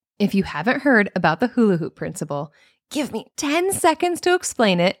If you haven't heard about the hula hoop principle, give me 10 seconds to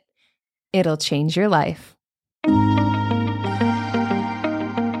explain it. It'll change your life.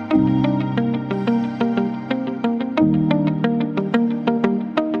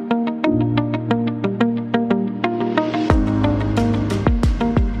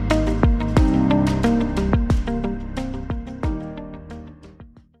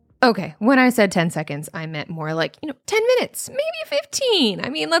 Okay, when I said 10 seconds, I meant more like, 10 minutes, maybe 15. I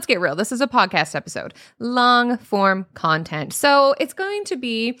mean, let's get real. This is a podcast episode, long form content. So it's going to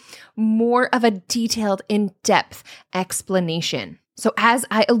be more of a detailed, in-depth explanation. So as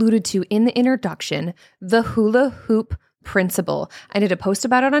I alluded to in the introduction, the hula hoop principle. I did a post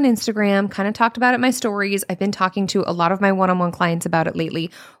about it on Instagram, kind of talked about it in my stories. I've been talking to a lot of my one-on-one clients about it lately.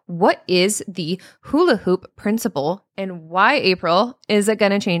 What is the hula hoop principle and why, April, is it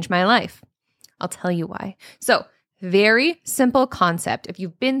going to change my life? I'll tell you why. So, very simple concept. If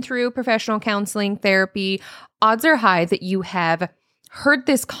you've been through professional counseling, therapy, odds are high that you have heard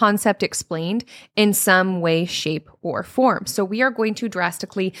this concept explained in some way, shape, or form. So we are going to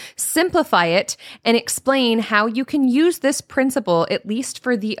drastically simplify it and explain how you can use this principle, at least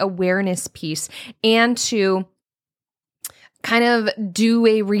for the awareness piece, and to kind of do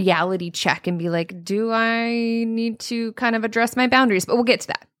a reality check and be like, do I need to kind of address my boundaries? But we'll get to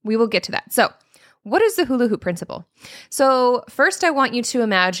that. We will get to that. So what is the hula hoop principle? So first, I want you to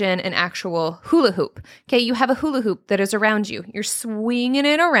imagine an actual hula hoop. Okay, you have a hula hoop that is around you. You're swinging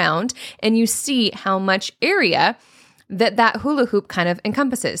it around and you see how much area that hula hoop kind of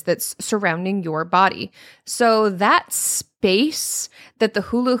encompasses that's surrounding your body. So that space that the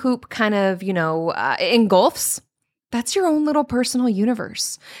hula hoop kind of, engulfs, that's your own little personal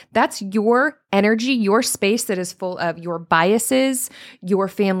universe. That's your energy, your space that is full of your biases, your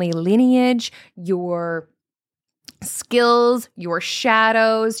family lineage, your skills, your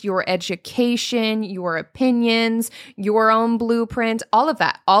shadows, your education, your opinions, your own blueprint, all of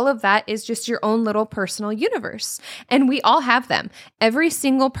that. All of that is just your own little personal universe. And we all have them. Every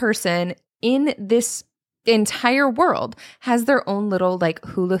single person in this entire world has their own little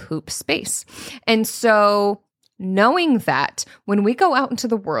hula hoop space. And so knowing that when we go out into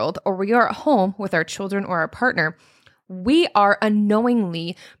the world or we are at home with our children or our partner, we are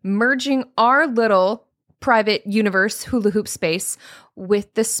unknowingly merging our little private universe hula hoop space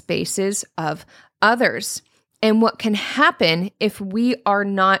with the spaces of others. And what can happen if we are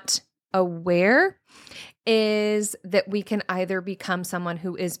not aware is that we can either become someone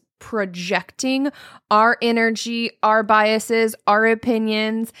who is projecting our energy, our biases, our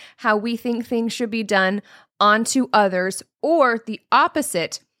opinions, how we think things should be done onto others, or the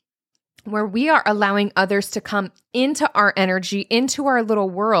opposite, where we are allowing others to come into our energy, into our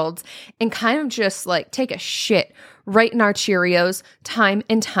little worlds, and kind of just take a shit right in our Cheerios time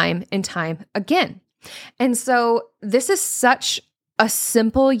and time and time again. And so this is such a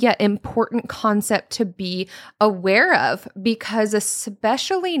simple yet important concept to be aware of, because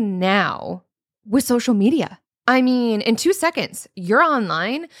especially now with social media, I mean, in 2 seconds, you're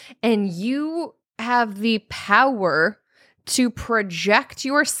online and you have the power to project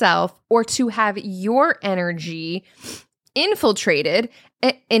yourself or to have your energy infiltrated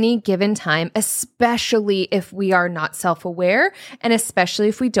at any given time, especially if we are not self-aware and especially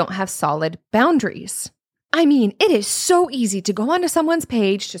if we don't have solid boundaries. I mean, it is so easy to go onto someone's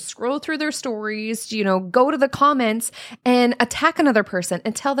page, to scroll through their stories, go to the comments and attack another person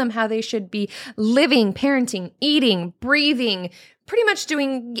and tell them how they should be living, parenting, eating, breathing, pretty much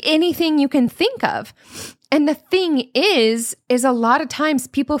doing anything you can think of. And the thing is a lot of times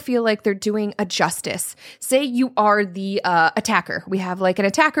people feel like they're doing a justice. Say you are the attacker. We have an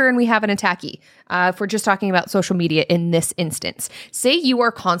attacker and we have an attackee. If we're just talking about social media in this instance, say you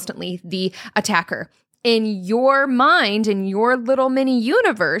are constantly the attacker. In your mind, in your little mini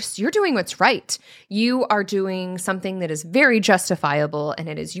universe, you're doing what's right. You are doing something that is very justifiable, and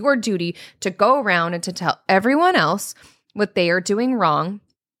it is your duty to go around and to tell everyone else what they are doing wrong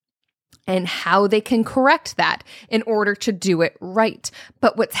and how they can correct that in order to do it right.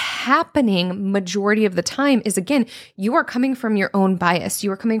 But what's happening majority of the time is, again, you are coming from your own bias.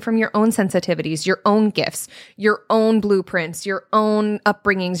 You are coming from your own sensitivities, your own gifts, your own blueprints, your own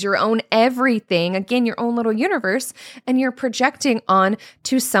upbringings, your own everything. Again, your own little universe, and you're projecting on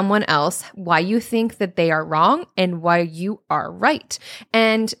to someone else why you think that they are wrong and why you are right.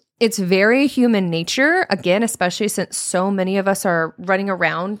 And it's very human nature, again, especially since so many of us are running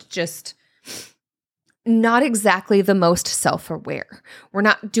around just not exactly the most self-aware. We're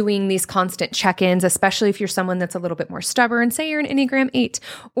not doing these constant check-ins, especially if you're someone that's a little bit more stubborn. Say you're an Enneagram 8,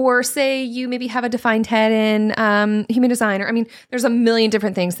 or say you maybe have a defined head in human design. Or there's a million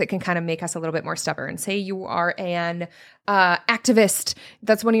different things that can kind of make us a little bit more stubborn. Say you are an activist.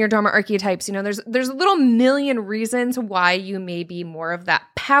 That's one of your Dharma archetypes. There's a little million reasons why you may be more of that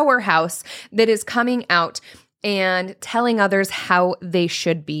powerhouse that is coming out and telling others how they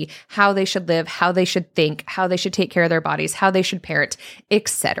should be, how they should live, how they should think, how they should take care of their bodies, how they should parent,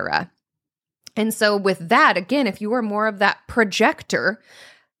 etc. And so with that, again, if you are more of that projector,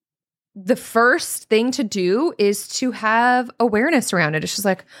 the first thing to do is to have awareness around it. It's just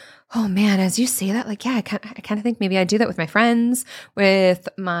like, oh man, as you say that, like, yeah, I kind of think maybe I do that with my friends, with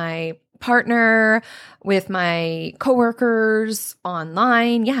my partner, with my coworkers,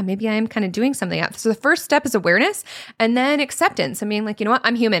 online. Yeah, maybe I am kind of doing something else. So the first step is awareness, and then acceptance. Like, you know what?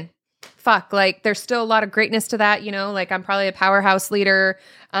 I'm human. Fuck. Like, there's still a lot of greatness to that. Like, I'm probably a powerhouse leader,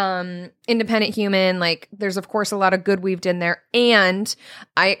 independent human. Like, there's of course a lot of good weaved in there. And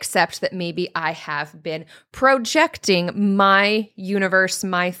I accept that maybe I have been projecting my universe,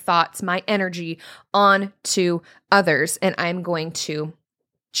 my thoughts, my energy onto others. And I'm going to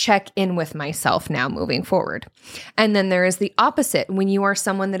check in with myself now moving forward. And then there is the opposite, when you are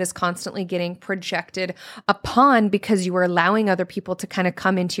someone that is constantly getting projected upon because you are allowing other people to kind of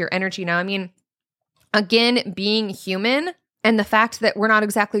come into your energy. Now, again, being human and the fact that we're not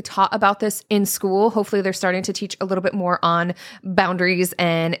exactly taught about this in school, hopefully they're starting to teach a little bit more on boundaries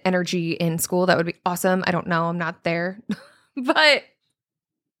and energy in school. That would be awesome. I don't know. I'm not there. But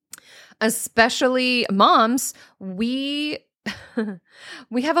especially moms, we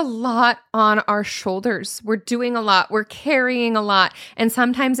have a lot on our shoulders. We're doing a lot. We're carrying a lot. And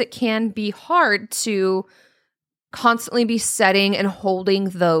sometimes it can be hard to constantly be setting and holding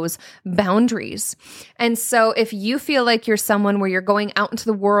those boundaries. And so if you feel like you're someone where you're going out into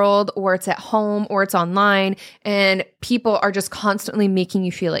the world, or it's at home, or it's online, and people are just constantly making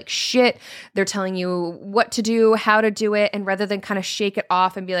you feel like shit, they're telling you what to do, how to do it, and rather than kind of shake it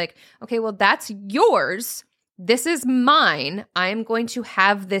off and be like, okay, well, that's yours. This is mine. I'm going to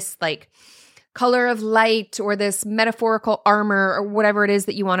have this like color of light or this metaphorical armor or whatever it is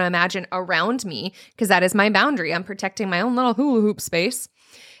that you want to imagine around me, because that is my boundary. I'm protecting my own little hula hoop space.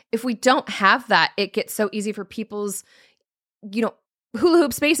 If we don't have that, it gets so easy for people's, hula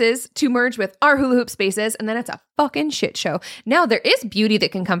hoop spaces to merge with our hula hoop spaces, and then it's a fucking shit show. Now, there is beauty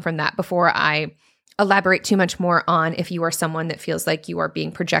that can come from that before I elaborate too much more on if you are someone that feels like you are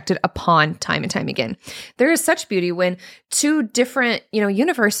being projected upon time and time again. There is such beauty when two different,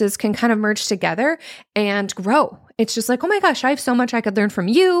 universes can kind of merge together and grow. It's just like, oh my gosh, I have so much I could learn from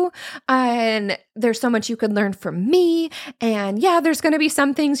you, and there's so much you could learn from me. And yeah, there's going to be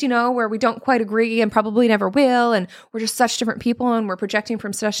some things, where we don't quite agree and probably never will. And we're just such different people, and we're projecting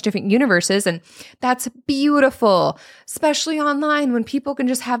from such different universes. And that's beautiful, especially online, when people can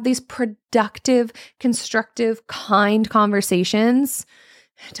just have these productive, constructive, kind conversations.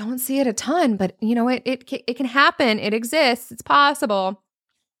 I don't see it a ton, but it can happen. It exists. It's possible.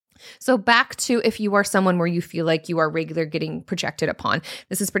 So back to if you are someone where you feel like you are regularly getting projected upon.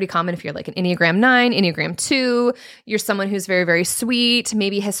 This is pretty common if you're like an Enneagram 9, Enneagram 2, you're someone who's very, very sweet,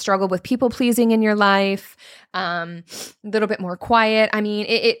 maybe has struggled with people pleasing in your life, a little bit more quiet.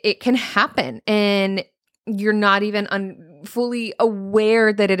 It can happen, and you're not even fully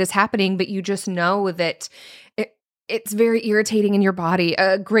aware that it is happening, but you just know that it's very irritating in your body.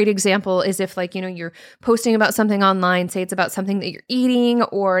 A great example is if you're posting about something online, say it's about something that you're eating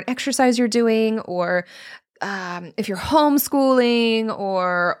or an exercise you're doing, or if you're homeschooling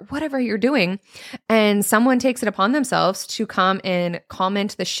or whatever you're doing, and someone takes it upon themselves to come and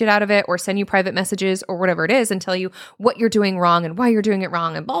comment the shit out of it or send you private messages or whatever it is and tell you what you're doing wrong and why you're doing it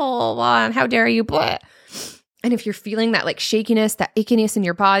wrong and blah, blah, blah, and how dare you, blah. And if you're feeling that like shakiness, that achiness in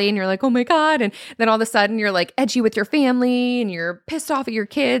your body, and you're like, oh my God, and then all of a sudden you're like edgy with your family and you're pissed off at your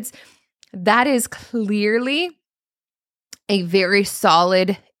kids, that is clearly a very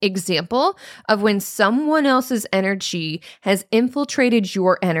solid example of when someone else's energy has infiltrated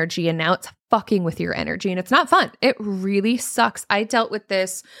your energy, and now it's fucking with your energy, and it's not fun. It really sucks. I dealt with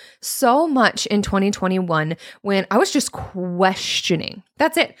this so much in 2021 when I was just questioning.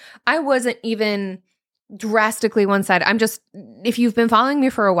 That's it. I wasn't even drastically one-sided. If you've been following me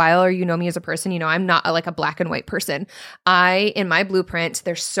for a while, or you know me as a person, I'm not like a black and white person. In my blueprint,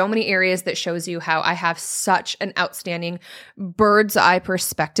 there's so many areas that shows you how I have such an outstanding bird's eye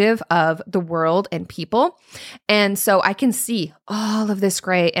perspective of the world and people. And so I can see all of this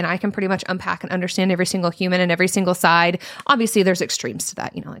gray, and I can pretty much unpack and understand every single human and every single side. Obviously, there's extremes to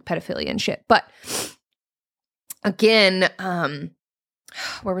that, like pedophilia and shit. But again,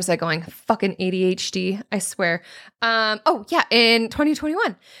 where was I going? Fucking ADHD, I swear. Oh yeah, in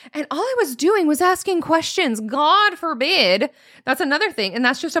 2021. And all I was doing was asking questions. God forbid. That's another thing. And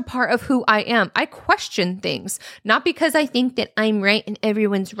that's just a part of who I am. I question things, not because I think that I'm right and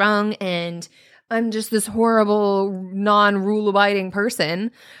everyone's wrong and I'm just this horrible, non-rule abiding person.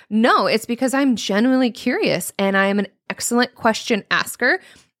 No, it's because I'm genuinely curious and I am an excellent question asker,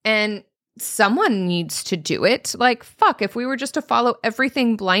 and someone needs to do it. Like, fuck, if we were just to follow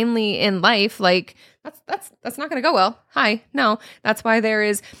everything blindly in life, like that's not going to go well. No. That's why there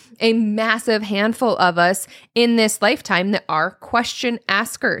is a massive handful of us in this lifetime that are question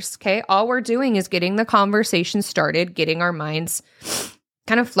askers. Okay. All we're doing is getting the conversation started, getting our minds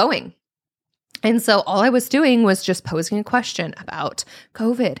kind of flowing. And so all I was doing was just posing a question about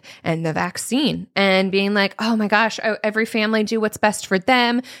COVID and the vaccine and being like, oh my gosh, every family do what's best for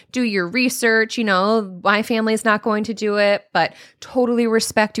them. Do your research. My family is not going to do it, but totally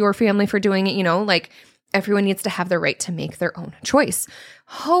respect your family for doing it. Like everyone needs to have the right to make their own choice.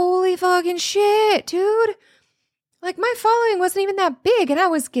 Holy fucking shit, dude. Like my following wasn't even that big and I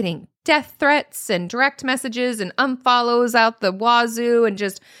was getting death threats and direct messages and unfollows out the wazoo, and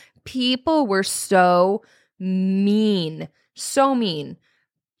just people were so mean, so mean.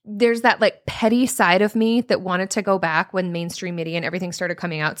 There's that like petty side of me that wanted to go back when mainstream media and everything started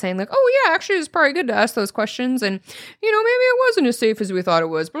coming out saying like, oh yeah, actually it's probably good to ask those questions. And, maybe it wasn't as safe as we thought it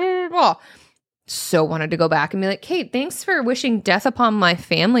was. Blah, blah, blah. So wanted to go back and be like, Kate, thanks for wishing death upon my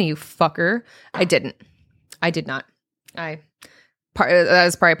family, you fucker. I did not. That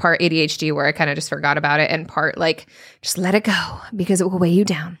was probably part ADHD where I kind of just forgot about it, and part like, just let it go because it will weigh you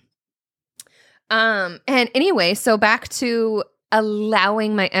down. And anyway, so back to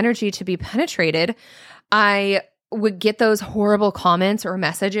allowing my energy to be penetrated, I would get those horrible comments or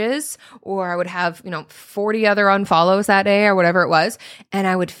messages, or I would have, 40 other unfollows that day or whatever it was. And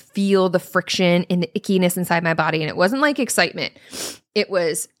I would feel the friction and the ickiness inside my body. And it wasn't like excitement. It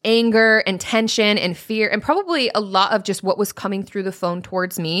was anger and tension and fear, and probably a lot of just what was coming through the phone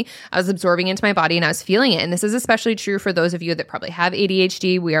towards me. I was absorbing into my body and I was feeling it. And this is especially true for those of you that probably have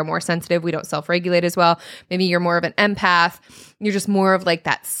ADHD. We are more sensitive. We don't self-regulate as well. Maybe you're more of an empath. You're just more of like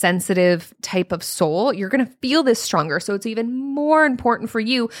that sensitive type of soul. You're going to feel this stronger. So it's even more important for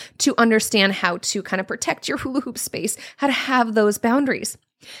you to understand how to kind of protect your hula hoop space, how to have those boundaries.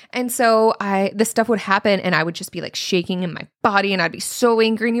 And so this stuff would happen and I would just be like shaking in my body and I'd be so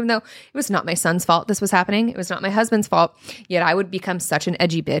angry. And even though it was not my son's fault this was happening, it was not my husband's fault, yet I would become such an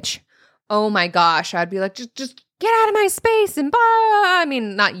edgy bitch. Oh my gosh. I'd be like, just get out of my space and blah. I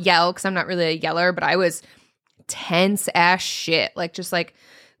mean, not yell because I'm not really a yeller, but I was tense ass shit. Like just like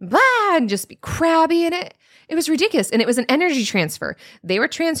blah, and just be crabby in it. It was ridiculous. And it was an energy transfer. They were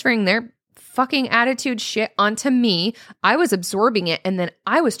transferring their fucking attitude shit onto me. I was absorbing it, and then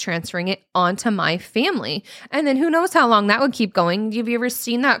I was transferring it onto my family. And then who knows how long that would keep going. Have you ever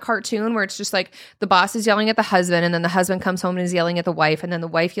seen that cartoon where it's just like the boss is yelling at the husband, and then the husband comes home and is yelling at the wife, and then the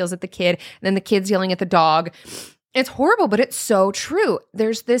wife yells at the kid, and then the kid's yelling at the dog? It's horrible, but it's so true.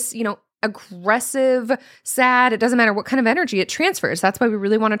 There's this, aggressive, sad, it doesn't matter what kind of energy it transfers. That's why we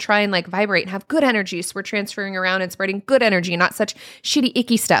really want to try and like vibrate and have good energy. So we're transferring around and spreading good energy, not such shitty,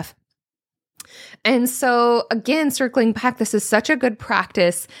 icky stuff. And so again, circling back, this is such a good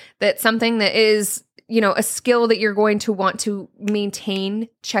practice, that's something that is, a skill that you're going to want to maintain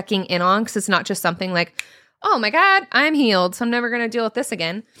checking in on, because it's not just something like, oh my God, I'm healed, so I'm never going to deal with this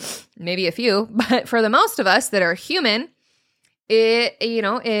again. Maybe a few, but for the most of us that are human, it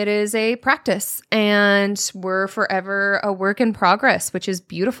is a practice, and we're forever a work in progress, which is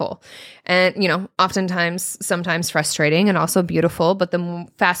beautiful. And, oftentimes, sometimes frustrating and also beautiful, but the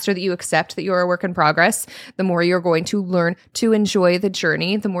faster that you accept that you're a work in progress, the more you're going to learn to enjoy the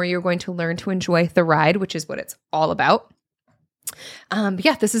journey, the more you're going to learn to enjoy the ride, which is what it's all about. But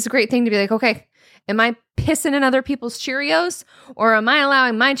yeah, this is a great thing to be like, okay, am I pissing in other people's Cheerios, or am I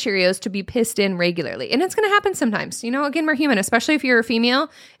allowing my Cheerios to be pissed in regularly? And it's going to happen sometimes. Again, we're human, especially if you're a female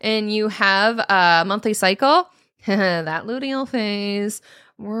and you have a monthly cycle, that luteal phase,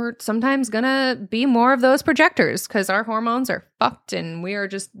 we're sometimes going to be more of those projectors because our hormones are fucked and we are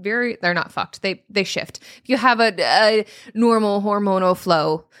just they're not fucked. They shift. If you have a normal hormonal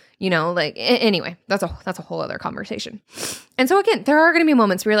flow, anyway, that's a whole other conversation. And so again, there are going to be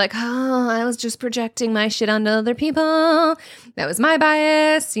moments where you're like, oh, I was just projecting my shit onto other people. That was my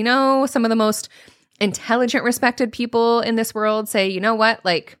bias. Some of the most intelligent, respected people in this world say, you know what?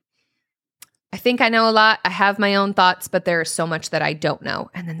 Like, I think I know a lot. I have my own thoughts, but there's so much that I don't know.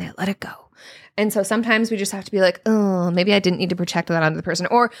 And then they let it go. And so sometimes we just have to be like, oh, maybe I didn't need to project that onto the person.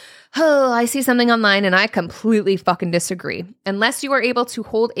 Or, oh, I see something online and I completely fucking disagree. Unless you are able to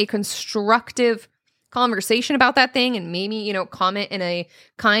hold a constructive conversation about that thing and maybe, comment in a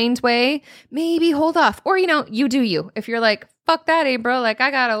kind way, maybe hold off. Or, you do you. If you're like, fuck that, bro, like I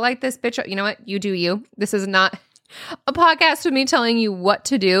gotta light this bitch up. You know what? You do you. This is not a podcast with me telling you what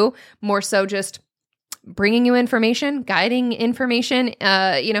to do, more so just bringing you information, guiding information,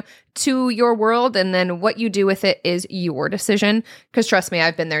 to your world. And then what you do with it is your decision. Because trust me,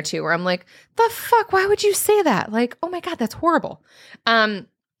 I've been there too, where I'm like, the fuck, why would you say that? Like, oh my God, that's horrible. And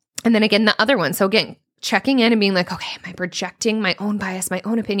then again, the other one. So again, checking in and being like, okay, am I projecting my own bias, my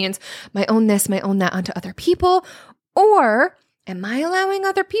own opinions, my own this, my own that onto other people? Or am I allowing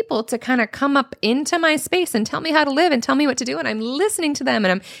other people to kind of come up into my space and tell me how to live and tell me what to do? And I'm listening to them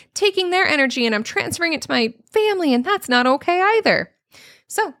and I'm taking their energy and I'm transferring it to my family. And that's not okay either.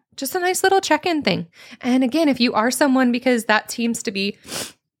 So just a nice little check-in thing. And again, if you are someone, because that seems to be,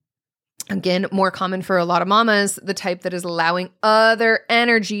 again, more common for a lot of mamas, the type that is allowing other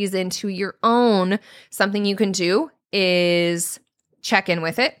energies into your own, something you can do is check in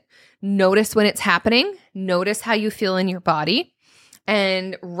with it. Notice when it's happening. Notice how you feel in your body.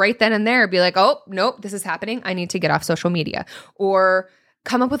 And right then and there, be like, oh, nope, this is happening. I need to get off social media. Or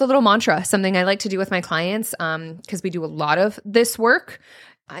come up with a little mantra, something I like to do with my clients, because we do a lot of this work.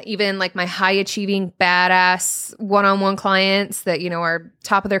 Even like my high achieving, badass one-on-one clients that, are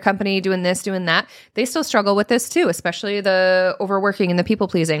top of their company doing this, doing that. They still struggle with this too, especially the overworking and the people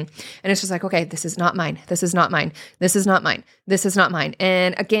pleasing. And it's just like, okay, this is not mine. This is not mine. This is not mine. This is not mine.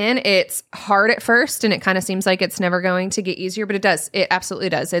 And again, it's hard at first and it kind of seems like it's never going to get easier, but it does. It absolutely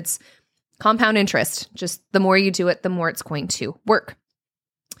does. It's compound interest. Just the more you do it, the more it's going to work.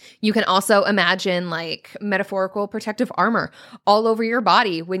 You can also imagine like metaphorical protective armor all over your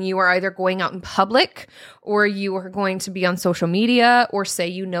body when you are either going out in public or you are going to be on social media, or say,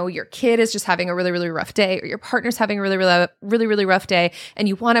 your kid is just having a really, really rough day, or your partner's having a really, really rough day and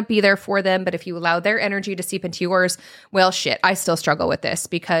you want to be there for them. But if you allow their energy to seep into yours, well, shit, I still struggle with this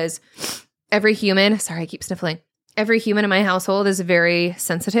because every human, sorry, I keep sniffling. Every human in my household is very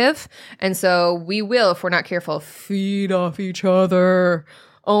sensitive. And so we will, if we're not careful, feed off each other.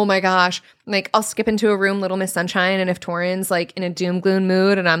 Oh my gosh. Like I'll skip into a room, Little Miss Sunshine. And if Torin's like in a doom gloom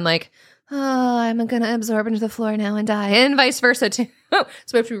mood and I'm like, oh, I'm going to absorb into the floor now and die, and vice versa too. So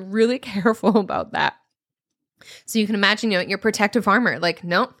we have to be really careful about that. So you can imagine, your protective armor, like,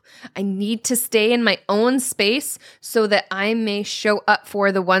 nope, I need to stay in my own space so that I may show up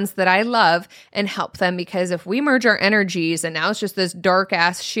for the ones that I love and help them. Because if we merge our energies and now it's just this dark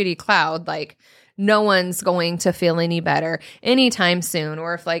ass shitty cloud, like, no one's going to feel any better anytime soon.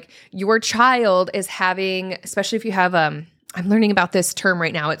 Or if like your child is having, especially if you have, I'm learning about this term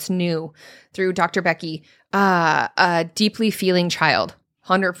right now. It's new through Dr. Becky, a deeply feeling child.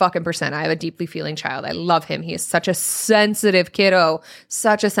 100% I have a deeply feeling child. I love him. He is such a sensitive kiddo,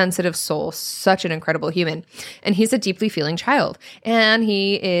 such a sensitive soul, such an incredible human. And he's a deeply feeling child. And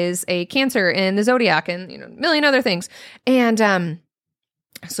he is a Cancer in the zodiac and, a million other things. And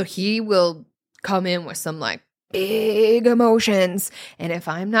so he will come in with some like big emotions. And if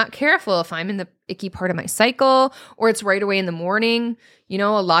I'm not careful, if I'm in the icky part of my cycle or it's right away in the morning, a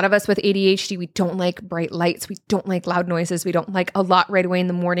lot of us with ADHD, we don't like bright lights. We don't like loud noises. We don't like a lot right away in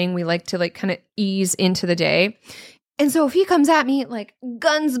the morning. We like to like kind of ease into the day. And so if he comes at me like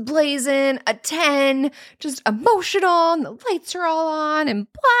guns blazing, a 10, just emotional, and the lights are all on and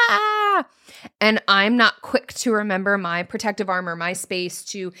blah, and I'm not quick to remember my protective armor, my space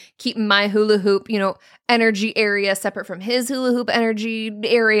to keep my hula hoop, energy area separate from his hula hoop energy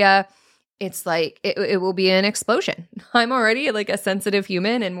area, it's like it will be an explosion. I'm already like a sensitive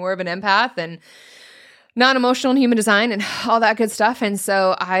human and more of an empath and non-emotional in human design and all that good stuff. And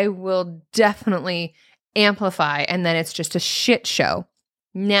so I will definitely amplify, and then it's just a shit show.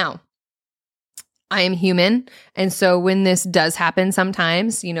 Now, I am human, and so when this does happen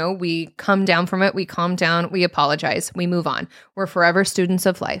sometimes, we come down from it, we calm down, we apologize, we move on. We're forever students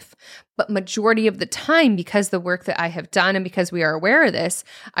of life. But majority of the time, because the work that I have done and because we are aware of this,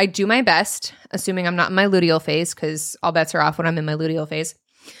 I do my best, assuming I'm not in my luteal phase, because all bets are off when I'm in my luteal phase,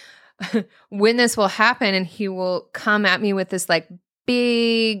 when this will happen and he will come at me with this like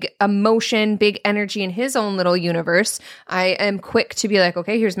big emotion, big energy in his own little universe, I am quick to be like,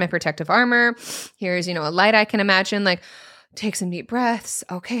 okay, here's my protective armor. Here's, a light I can imagine, like take some deep breaths.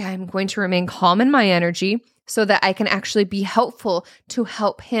 Okay, I'm going to remain calm in my energy so that I can actually be helpful to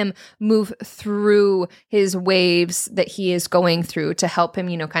help him move through his waves that he is going through, to help him,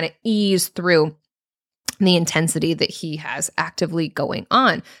 kind of ease through. the intensity that he has actively going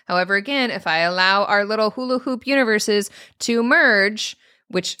on. However, again, if I allow our little hula hoop universes to merge,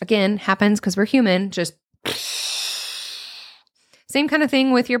 which again happens because we're human, just same kind of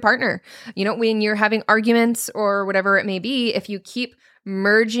thing with your partner. You know, when you're having arguments or whatever it may be, if you keep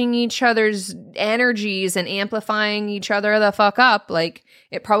merging each other's energies and amplifying each other the fuck up, like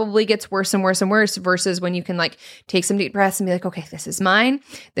it probably gets worse and worse and worse versus when you can like take some deep breaths and be like, okay, this is mine.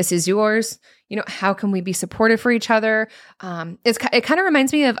 This is yours. You know, how can we be supportive for each other? It kind of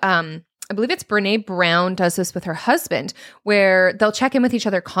reminds me of, I believe it's Brene Brown does this with her husband where they'll check in with each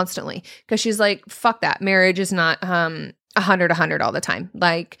other constantly because she's like, fuck that. Marriage is not, 100 all the time.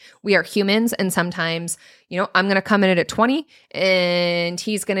 Like we are humans and sometimes, you know, I'm going to come in at 20 and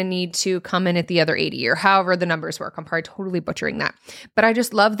he's going to need to come in at the other 80 or however the numbers work. I'm probably totally butchering that. But I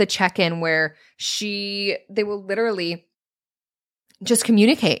just love the check-in where they will literally just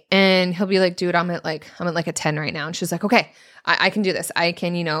communicate and he'll be like, dude, I'm at like a 10 right now. And she's like, okay, I can do this. I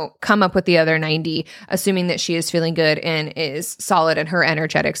can, you know, come up with the other 90, assuming that she is feeling good and is solid in her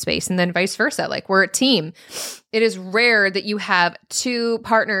energetic space. And then vice versa. Like we're a team. It is rare that you have two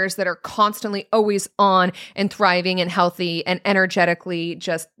partners that are constantly always on and thriving and healthy and energetically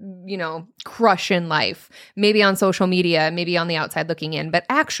just, you know, crushing life. Maybe on social media, maybe on the outside looking in, but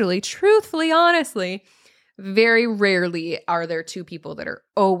actually, truthfully, honestly, very rarely are there two people that are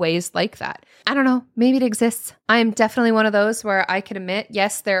always like that. I don't know. Maybe it exists. I'm definitely one of those where I can admit,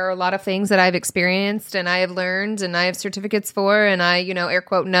 yes, there are a lot of things that I've experienced and I have learned and I have certificates for and I, you know, air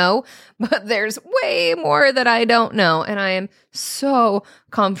quote, know, but there's way more that I don't know. And I am so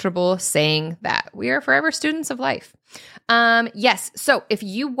comfortable saying that. We are forever students of life. Yes. So if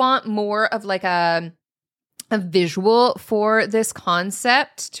you want more of like a visual for this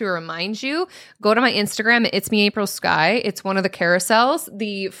concept to remind you, go to my Instagram. It's me, April Sky. It's one of the carousels.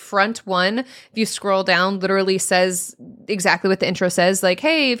 The front one, if you scroll down, literally says exactly what the intro says. Like,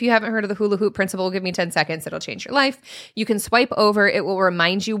 hey, if you haven't heard of the hula hoop principle, give me 10 seconds. It'll change your life. You can swipe over. It will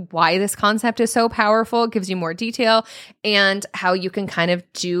remind you why this concept is so powerful. It gives you more detail and how you can kind of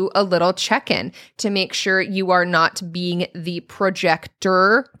do a little check-in to make sure you are not being the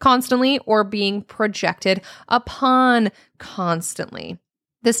projector constantly or being projected upon constantly.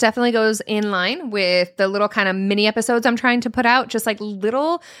 This definitely goes in line with the little kind of mini episodes I'm trying to put out, just like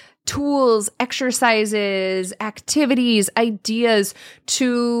little tools, exercises, activities, ideas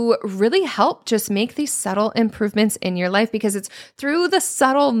to really help just make these subtle improvements in your life, because it's through the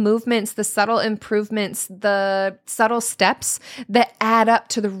subtle movements, the subtle improvements, the subtle steps that add up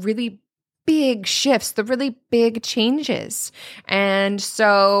to the really big shifts, the really big changes. And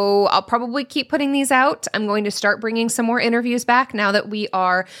so I'll probably keep putting these out. I'm going to start bringing some more interviews back now that we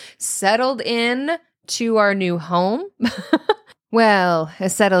are settled in to our new home. Well,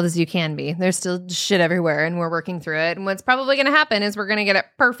 as settled as you can be. There's still shit everywhere and we're working through it. And what's probably going to happen is we're going to get it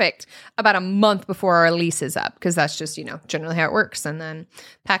perfect about a month before our lease is up, because that's just, you know, generally how it works. And then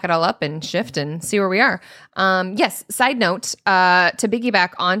pack it all up and shift and see where we are. Yes, side note, to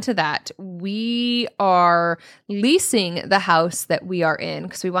piggyback onto that, we are leasing the house that we are in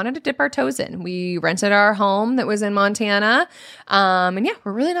because we wanted to dip our toes in. We rented our home that was in Montana. And yeah,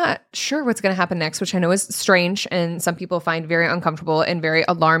 we're really not sure what's going to happen next, which I know is strange and some people find very uncomfortable and very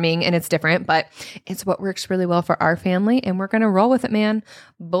alarming, and it's different, but it's what works really well for our family and we're going to roll with it, man.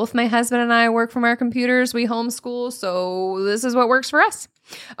 Both my husband and I work from our computers. We homeschool. So this is what works for us.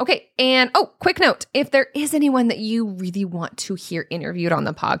 Okay. And quick note, if there is anyone that you really want to hear interviewed on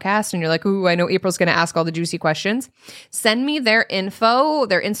the podcast and you're like, ooh, I know April's going to ask all the juicy questions, send me their info,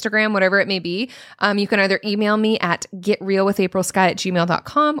 their Instagram, whatever it may be. You can either email me at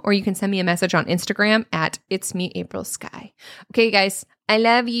getrealwithaprilsky@gmail.com, or you can send me a message on Instagram at it's me, April Sky. Okay, guys, I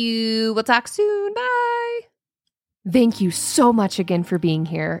love you. We'll talk soon. Bye. Thank you so much again for being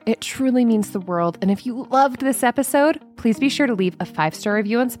here. It truly means the world. And if you loved this episode, please be sure to leave a 5-star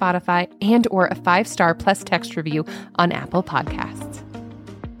review on Spotify and or a 5-star plus text review on Apple Podcasts.